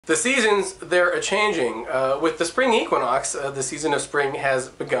The seasons, they're changing. With the spring equinox, the season of spring has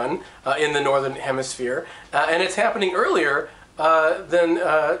begun in the northern hemisphere, and it's happening earlier than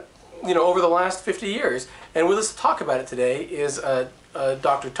over the last 50 years. And with us to talk about it today is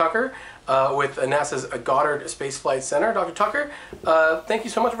Dr. Tucker with NASA's Goddard Space Flight Center. Dr. Tucker, thank you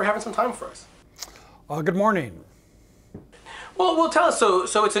so much for having some time for us. Good morning. Well, tell us, so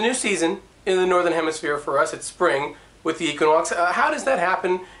it's a new season in the northern hemisphere for us. It's spring with the equinox. How does that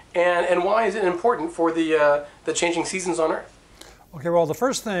happen, and why is it important for the changing seasons on Earth? Okay, well, the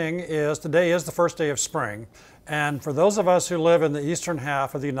first thing is today is the first day of spring, and for those of us who live in the eastern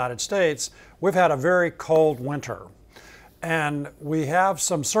half of the United States, we've had a very cold winter. And we have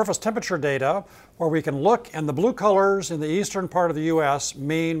some surface temperature data where we can look, and the blue colors in the eastern part of the U.S.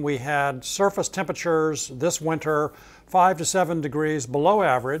 mean we had surface temperatures this winter 5 to 7 degrees below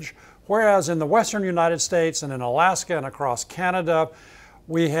average, whereas in the western United States and in Alaska and across Canada,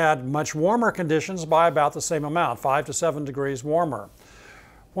 we had much warmer conditions by about the same amount, 5 to 7 degrees warmer.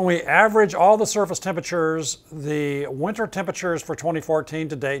 When we average all the surface temperatures, the winter temperatures for 2014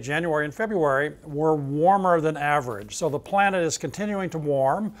 to date, January and February, were warmer than average. So the planet is continuing to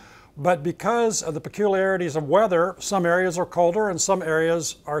warm, but because of the peculiarities of weather, some areas are colder and some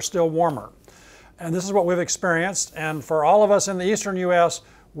areas are still warmer. And this is what we've experienced, and for all of us in the eastern U.S.,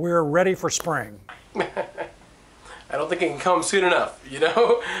 we're ready for spring. I don't think it can come soon enough, you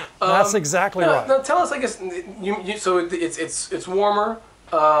know? That's exactly right. Now tell us, I guess, so it's warmer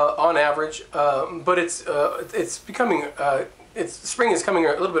on average, but it's becoming, spring is coming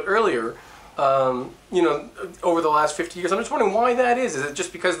a little bit earlier, over the last 50 years. I'm just wondering why that is. Is it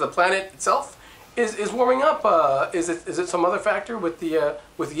just because the planet itself is warming up? Is it some other factor with the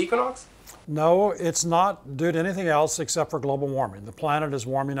equinox? No, it's not due to anything else except for global warming. The planet is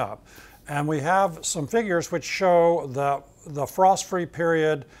warming up. And we have some figures which show the frost-free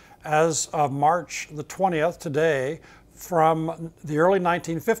period as of March the 20th, today, from the early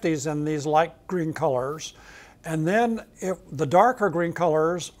 1950s in these light green colors. And then the darker green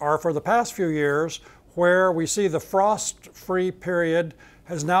colors are for the past few years, where we see the frost-free period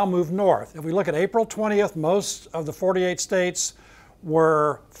has now moved north. If we look at April 20th, most of the 48 states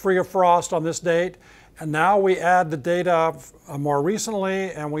were free of frost on this date. And now we add the data more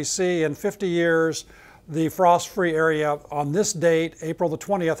recently, and we see in 50 years, the frost-free area on this date, April the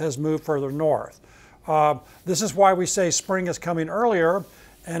 20th, has moved further north. This is why we say spring is coming earlier,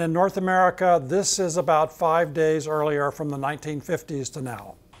 and in North America, this is about 5 days earlier from the 1950s to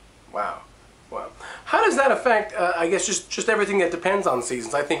now. Wow, wow. How does that affect, I guess, just everything that depends on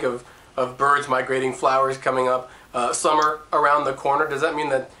seasons? I think of birds migrating, flowers coming up, summer around the corner. Does that mean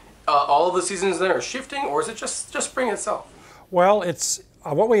that all of the seasons then are shifting, or is it just spring itself? Well, it's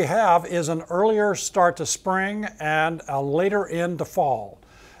what we have is an earlier start to spring and a later end to fall.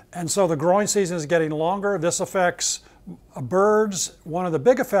 And so the growing season is getting longer. This affects birds. One of the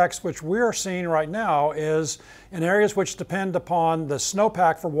big effects which we're seeing right now is in areas which depend upon the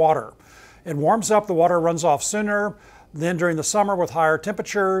snowpack for water. It warms up, the water runs off sooner. Then during the summer with higher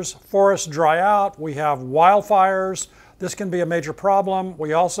temperatures, forests dry out, we have wildfires. This can be a major problem.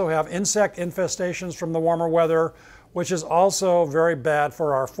 We also have insect infestations from the warmer weather, which is also very bad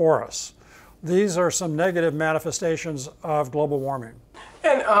for our forests. These are some negative manifestations of global warming.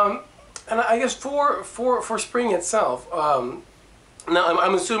 And I guess for spring itself, now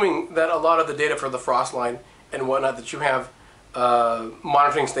I'm assuming that a lot of the data for the frost line and whatnot that you have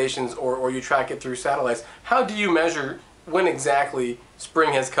monitoring stations or you track it through satellites. How do you measure when exactly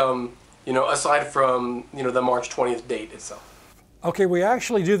spring has come, aside from, the March 20th date itself? Okay, we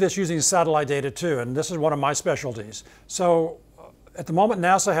actually do this using satellite data too, and this is one of my specialties. So at the moment,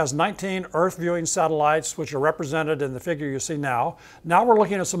 NASA has 19 Earth viewing satellites, which are represented in the figure you see now. Now we're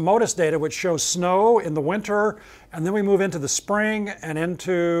looking at some MODIS data, which shows snow in the winter, and then we move into the spring and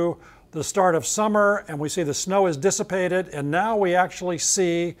into the start of summer, and we see the snow is dissipated, and now we actually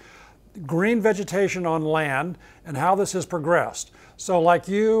see green vegetation on land and how this has progressed. So like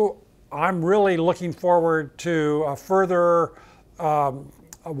you, I'm really looking forward to a further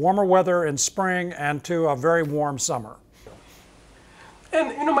warmer weather in spring and to a very warm summer. And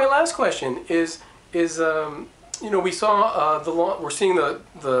my last question is we saw we're seeing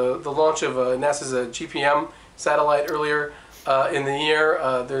the launch of NASA's GPM satellite earlier in the year.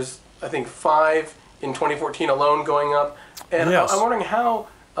 There's I think 5 in 2014 alone going up, and yes. I'm wondering how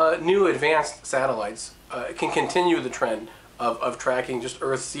new advanced satellites can continue the trend of tracking just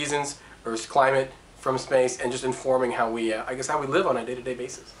Earth's seasons, Earth's climate from space, and just informing how we how we live on a day-to-day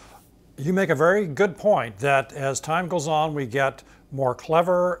basis. You make a very good point that as time goes on, we get more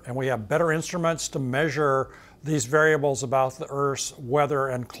clever and we have better instruments to measure these variables about the Earth's weather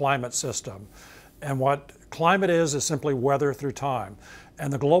and climate system. And what climate is simply weather through time.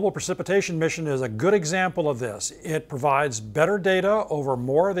 And the Global Precipitation Mission is a good example of this. It provides better data over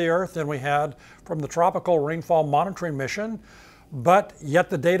more of the Earth than we had from the Tropical Rainfall Monitoring Mission, but yet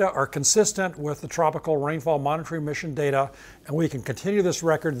the data are consistent with the Tropical Rainfall Monitoring Mission data, and we can continue this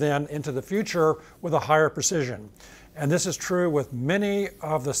record then into the future with a higher precision. And this is true with many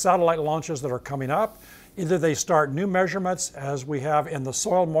of the satellite launches that are coming up. Either they start new measurements, as we have in the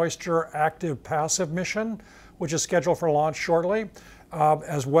Soil Moisture Active Passive mission, which is scheduled for launch shortly,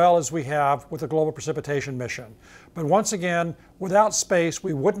 as well as we have with the Global Precipitation Mission. But once again, without space,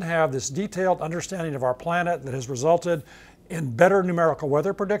 we wouldn't have this detailed understanding of our planet that has resulted in better numerical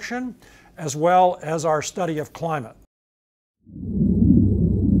weather prediction, as well as our study of climate.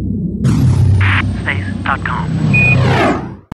 Space.com